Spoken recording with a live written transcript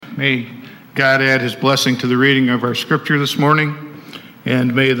May God add his blessing to the reading of our scripture this morning,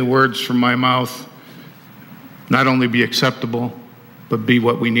 and may the words from my mouth not only be acceptable, but be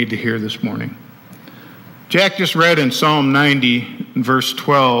what we need to hear this morning. Jack just read in Psalm 90, verse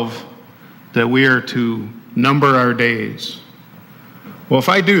 12, that we are to number our days. Well, if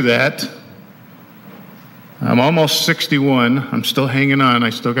I do that, I'm almost 61. I'm still hanging on. I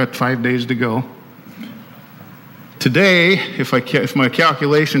still got 5 days to go. Today, if my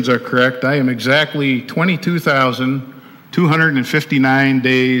calculations are correct, I am exactly 22,259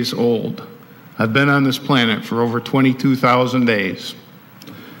 days old. I've been on this planet for over 22,000 days.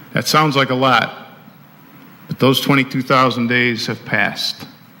 That sounds like a lot, but those 22,000 days have passed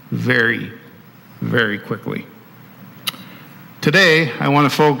very, very quickly. Today, I want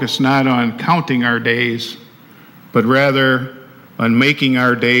to focus not on counting our days, but rather on making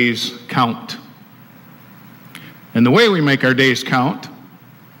our days count. And the way we make our days count,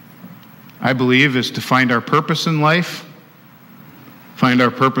 I believe, is to find our purpose in life, find our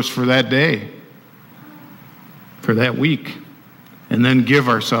purpose for that day, for that week, and then give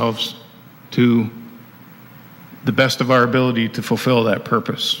ourselves to the best of our ability to fulfill that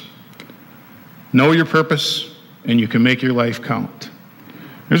purpose. Know your purpose, and you can make your life count.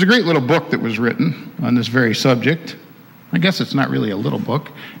 There's a great little book that was written on this very subject. I guess it's not really a little book.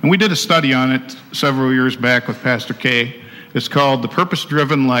 And we did a study on it several years back with Pastor Kay. It's called The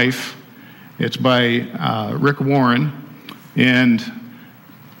Purpose-Driven Life. It's by Rick Warren. And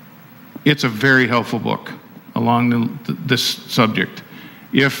it's a very helpful book along this subject.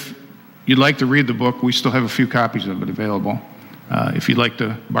 If you'd like to read the book, we still have a few copies of it available. If you'd like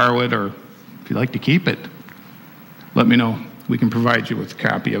to borrow it, or if you'd like to keep it, let me know. We can provide you with a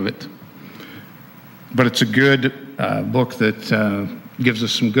copy of it. But it's a good book that gives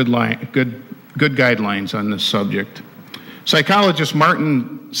us some good guidelines on this subject. Psychologist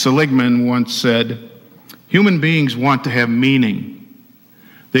Martin Seligman once said, "Human beings want to have meaning.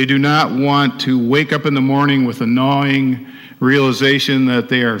 They do not want to wake up in the morning with a gnawing realization that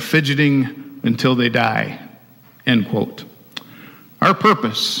they are fidgeting until they die." End quote. Our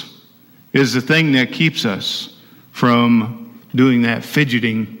purpose is the thing that keeps us from doing that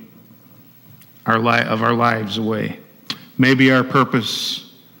fidgeting of our lives away. Maybe our purpose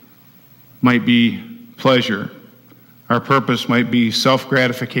might be pleasure. Our purpose might be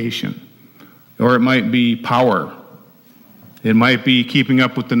self-gratification, or it might be power. It might be keeping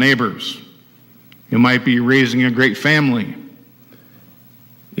up with the neighbors. It might be raising a great family.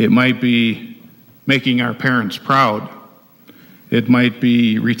 It might be making our parents proud. It might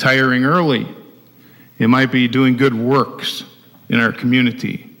be retiring early. It might be doing good works in our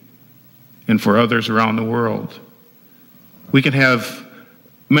community and for others around the world. We can have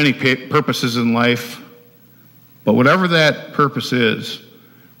many purposes in life, but whatever that purpose is,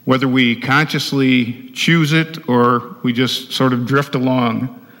 whether we consciously choose it or we just sort of drift along,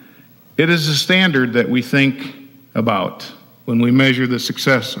 it is a standard that we think about when we measure the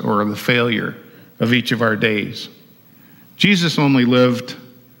success or the failure of each of our days. Jesus only lived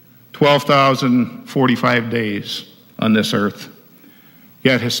 12,045 days on this earth.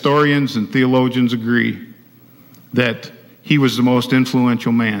 Yet historians and theologians agree that he was the most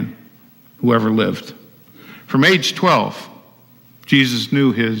influential man who ever lived. From age 12, Jesus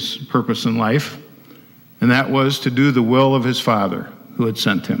knew his purpose in life, and that was to do the will of his Father who had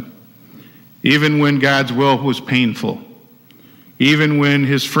sent him. Even when God's will was painful, even when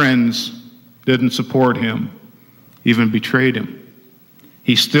his friends didn't support him, even betrayed him,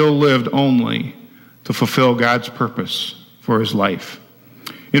 he still lived only to fulfill God's purpose for his life.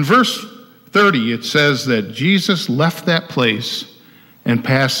 In verse 30, it says that Jesus left that place and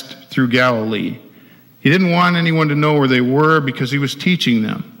passed through Galilee. He didn't want anyone to know where they were because he was teaching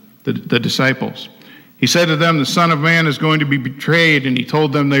them, the disciples. He said to them, "The Son of Man is going to be betrayed," and he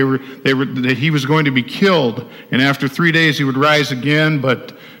told them that he was going to be killed, and after 3 days he would rise again.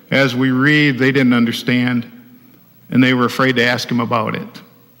 But as we read, they didn't understand, and they were afraid to ask him about it.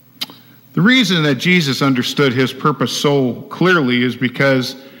 The reason that Jesus understood his purpose so clearly is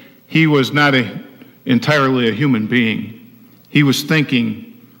because he was not entirely a human being. He was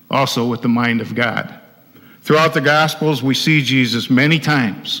thinking also with the mind of God. Throughout the Gospels, we see Jesus many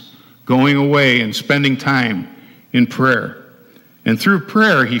times going away and spending time in prayer. And through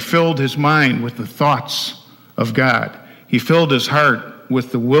prayer, he filled his mind with the thoughts of God. He filled his heart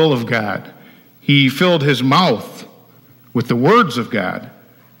with the will of God. He filled his mouth with the words of God.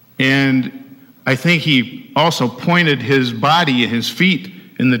 And I think he also pointed his body and his feet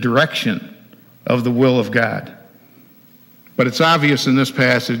in the direction of the will of God. But it's obvious in this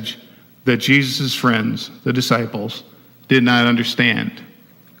passage that Jesus' friends, the disciples, did not understand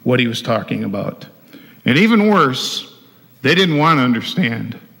what he was talking about. And even worse, they didn't want to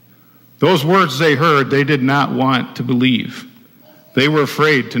understand. Those words they heard, they did not want to believe. They were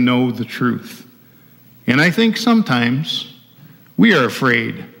afraid to know the truth. And I think sometimes we are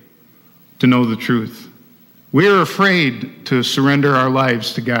afraid to know the truth. We are afraid to surrender our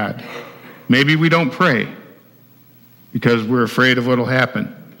lives to God. Maybe we don't pray because we're afraid of what will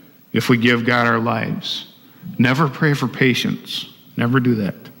happen if we give God our lives. Never pray for patience. Never do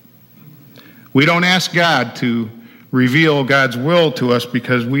that. We don't ask God to reveal God's will to us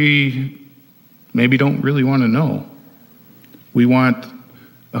because we maybe don't really want to know. We want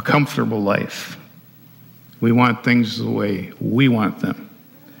a comfortable life. We want things the way we want them.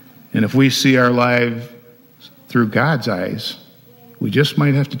 And if we see our lives through God's eyes, we just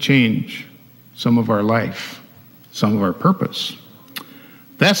might have to change some of our life, some of our purpose.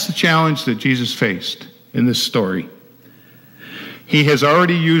 That's the challenge that Jesus faced in this story. He has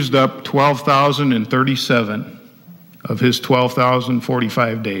already used up 12,037 of his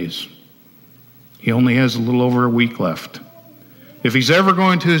 12,045 days. He only has a little over a week left. If he's ever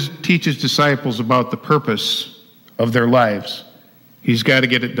going to teach his disciples about the purpose of their lives, he's got to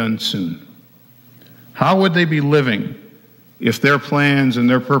get it done soon. How would they be living if their plans and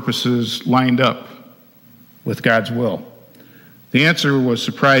their purposes lined up with God's will? The answer was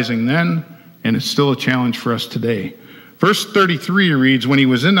surprising then, and it's still a challenge for us today. Verse 33 reads, when he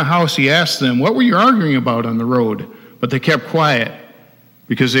was in the house, he asked them, what were you arguing about on the road? But they kept quiet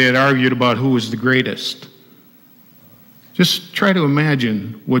because they had argued about who was the greatest. Just try to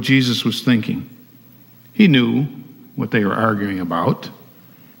imagine what Jesus was thinking. He knew what they were arguing about,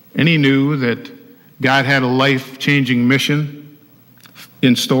 and he knew that God had a life-changing mission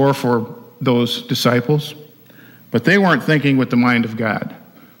in store for those disciples, but they weren't thinking with the mind of God.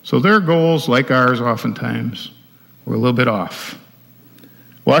 So their goals, like ours oftentimes, were a little bit off.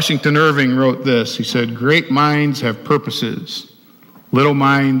 Washington Irving wrote this. He said, great minds have purposes. Little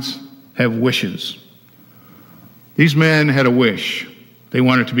minds have wishes. These men had a wish. They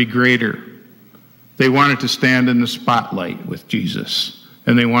wanted to be greater. They wanted to stand in the spotlight with Jesus,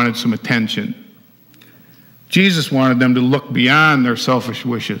 and they wanted some attention. Jesus wanted them to look beyond their selfish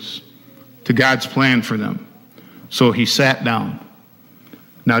wishes to God's plan for them. So he sat down.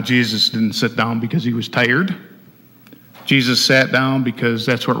 Now, Jesus didn't sit down because he was tired. Jesus sat down because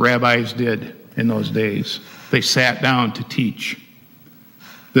that's what rabbis did in those days. They sat down to teach.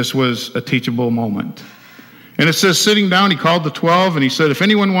 This was a teachable moment. And it says, sitting down, he called the 12, and he said, if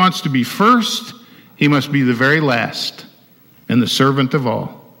anyone wants to be first, he must be the very last and the servant of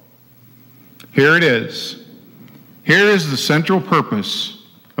all. Here it is. Here is the central purpose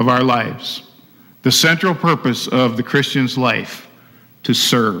of our lives, the central purpose of the Christian's life, to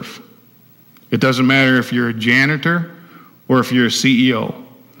serve. It doesn't matter if you're a janitor or if you're a CEO.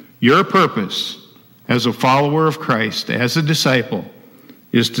 Your purpose as a follower of Christ, as a disciple,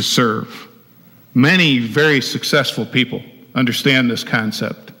 is to serve. Many very successful people understand this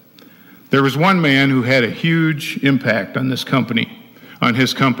concept. There was one man who had a huge impact on his company,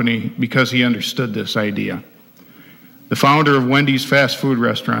 because he understood this idea. The founder of Wendy's fast food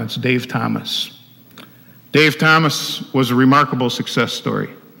restaurants, Dave Thomas. Dave Thomas was a remarkable success story.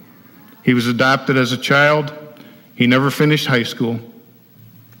 He was adopted as a child. He never finished high school.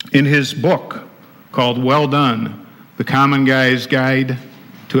 In his book called Well Done, The Common Guy's Guide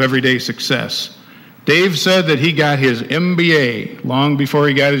to Everyday Success, Dave said that he got his MBA long before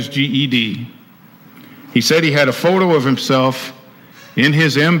he got his GED. He said he had a photo of himself in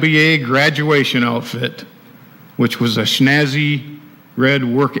his MBA graduation outfit, which was a snazzy red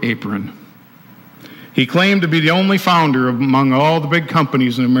work apron. He claimed to be the only founder among all the big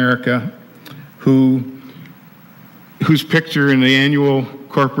companies in America whose picture in the annual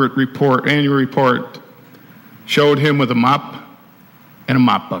report showed him with a mop and a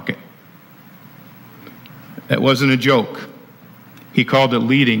mop bucket. That wasn't a joke. He called it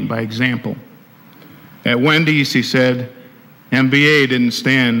leading by example. At Wendy's, he said, MBA didn't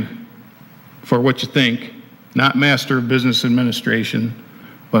stand for what you think, not Master of Business Administration,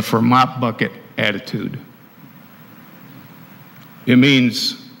 but for mop bucket attitude. It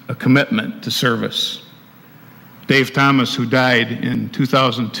means a commitment to service. Dave Thomas, who died in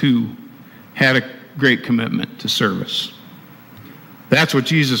 2002, had a great commitment to service. That's what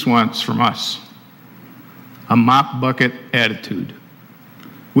Jesus wants from us. A mop bucket attitude.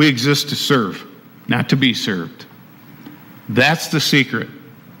 We exist to serve, not to be served. That's the secret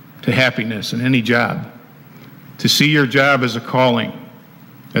to happiness in any job. To see your job as a calling,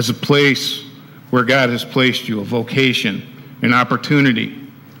 as a place where God has placed you, a vocation, an opportunity.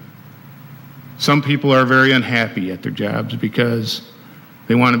 Some people are very unhappy at their jobs because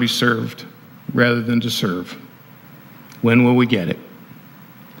They want to be served rather than to serve. When will we get it?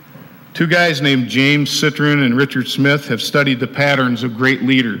 Two guys named James Citron and Richard Smith have studied the patterns of great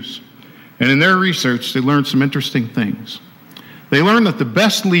leaders. And in their research, they learned some interesting things. They learned that the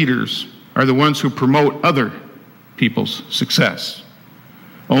best leaders are the ones who promote other people's success.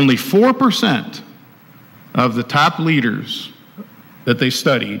 Only 4% of the top leaders that they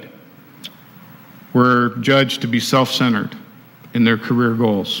studied were judged to be self-centered in their career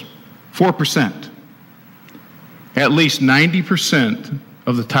goals. 4%. At least 90%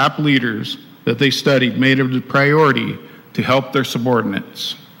 of the top leaders that they studied made it a priority to help their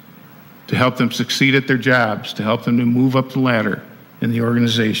subordinates, to help them succeed at their jobs, to help them to move up the ladder in the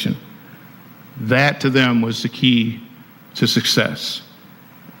organization. That to them was the key to success.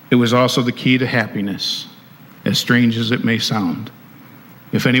 It was also the key to happiness, as strange as it may sound.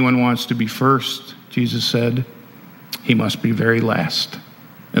 If anyone wants to be first, Jesus said, he must be very last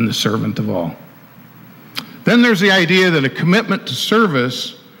and the servant of all. Then there's the idea that a commitment to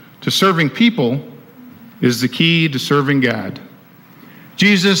service, to serving people, is the key to serving God.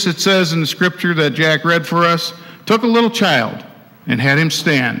 Jesus, it says in the scripture that Jack read for us, took a little child and had him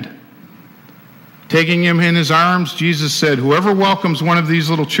stand. Taking him in his arms, Jesus said, whoever welcomes one of these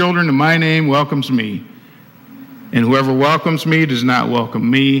little children in my name welcomes me. And whoever welcomes me does not welcome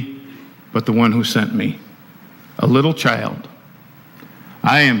me, but the one who sent me. A little child.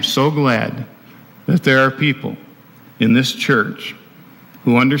 I am so glad that there are people in this church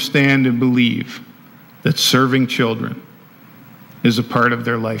who understand and believe that serving children is a part of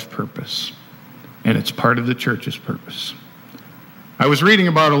their life purpose, and it's part of the church's purpose. I was reading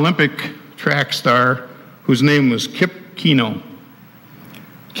about Olympic track star whose name was Kip Keino.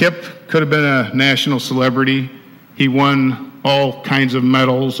 Kip could have been a national celebrity. He won all kinds of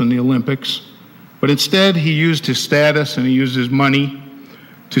medals in the Olympics, but instead he used his status and he used his money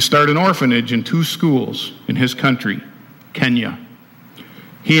to start an orphanage in 2 schools in his country, Kenya.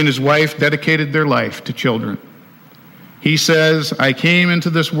 He and his wife dedicated their life to children. He says, I came into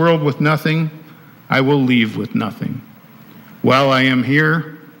this world with nothing, I will leave with nothing. While I am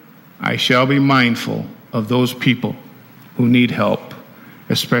here, I shall be mindful of those people who need help,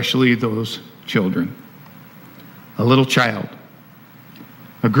 especially those children. A little child.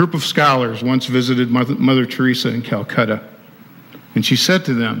 A group of scholars once visited Mother Teresa in Calcutta, and she said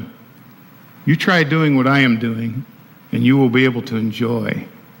to them, you try doing what I am doing, and you will be able to enjoy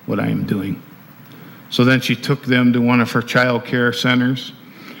what I am doing. So then she took them to one of her child care centers,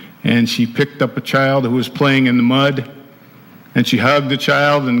 and she picked up a child who was playing in the mud, and she hugged the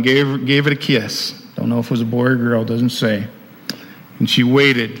child and gave it a kiss. Don't know if it was a boy or girl, doesn't say. And she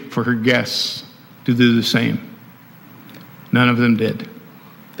waited for her guests to do the same. None of them did.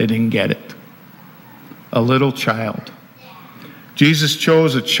 They didn't get it. A little child. Jesus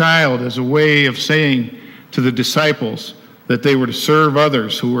chose a child as a way of saying to the disciples that they were to serve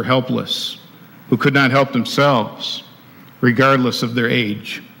others who were helpless, who could not help themselves, regardless of their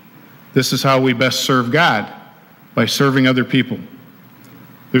age. This is how we best serve God, by serving other people.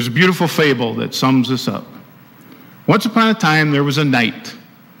 There's a beautiful fable that sums this up. Once upon a time, there was a knight.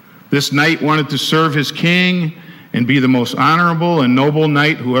 This knight wanted to serve his king and be the most honorable and noble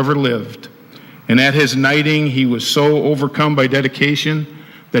knight who ever lived. And at his knighting, he was so overcome by dedication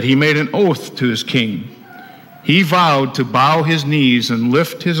that he made an oath to his king. He vowed to bow his knees and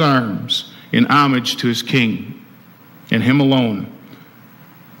lift his arms in homage to his king and him alone.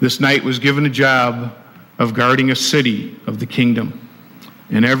 This knight was given a job of guarding a city of the kingdom.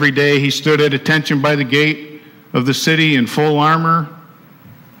 And every day he stood at attention by the gate of the city in full armor,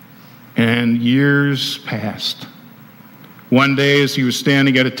 and years passed. One day, as he was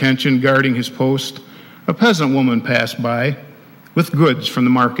standing at attention guarding his post, a peasant woman passed by with goods from the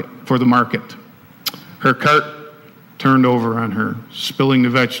market for the market. Her cart turned over on her, spilling the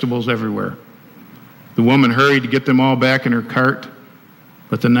vegetables everywhere. The woman hurried to get them all back in her cart,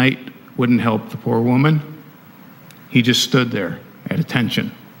 but the knight wouldn't help the poor woman. He just stood there at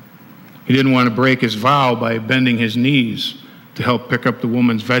attention. He didn't want to break his vow by bending his knees to help pick up the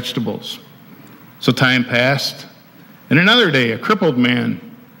woman's vegetables. So time passed, and another day a crippled man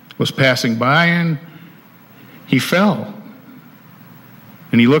was passing by and he fell.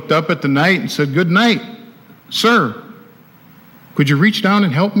 And he looked up at the knight and said, "Good night, sir. Could you reach down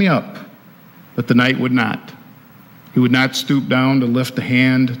and help me up?" But the knight would not. He would not stoop down to lift a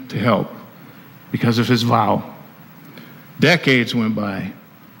hand to help because of his vow. Decades went by.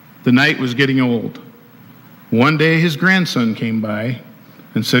 The knight was getting old. One day his grandson came by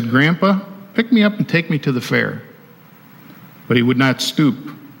and said, "Grandpa, pick me up and take me to the fair." But he would not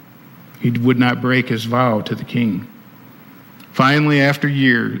stoop. He would not break his vow to the king. Finally, after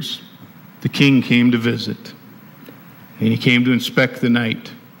years, the king came to visit, and he came to inspect the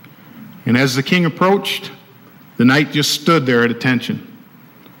knight. And as the king approached, the knight just stood there at attention.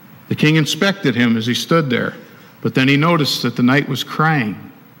 The king inspected him as he stood there, but then he noticed that the knight was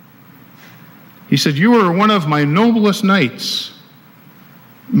crying. He said, "You are one of my noblest knights,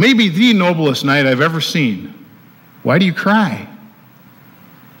 maybe the noblest knight I've ever seen. Why do you cry?"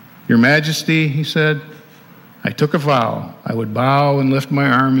 "Your Majesty," he said, "I took a vow. I would bow and lift my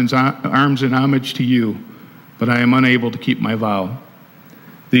arms in homage to you, but I am unable to keep my vow.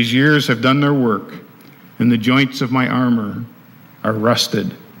 These years have done their work, and the joints of my armor are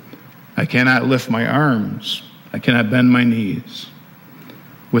rusted. I cannot lift my arms. I cannot bend my knees."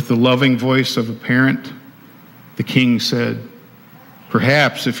 With the loving voice of a parent, the king said,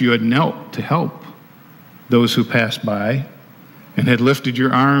 "Perhaps if you had knelt to help those who passed by and had lifted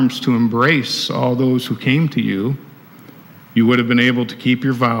your arms to embrace all those who came to you, you would have been able to keep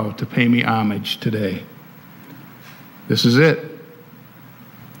your vow to pay me homage today." This is it.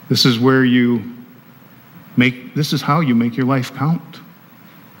 This is how you make your life count.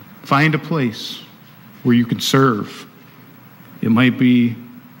 Find a place where you can serve. It might be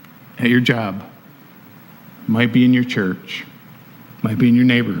at your job. It might be in your church. It might be in your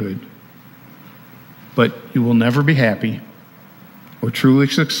neighborhood. But you will never be happy or truly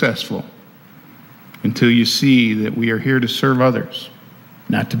successful until you see that we are here to serve others,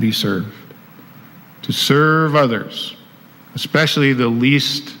 not to be served. To serve others, especially the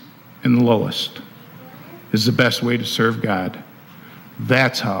least and the lowest, is the best way to serve God.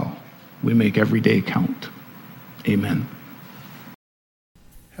 That's how we make every day count. Amen.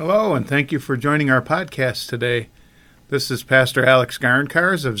 Hello, and thank you for joining our podcast today. This is Pastor Alex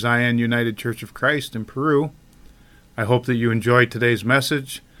Garncarz of Zion United Church of Christ in Peru. I hope that you enjoyed today's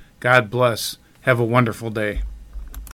message. God bless. Have a wonderful day.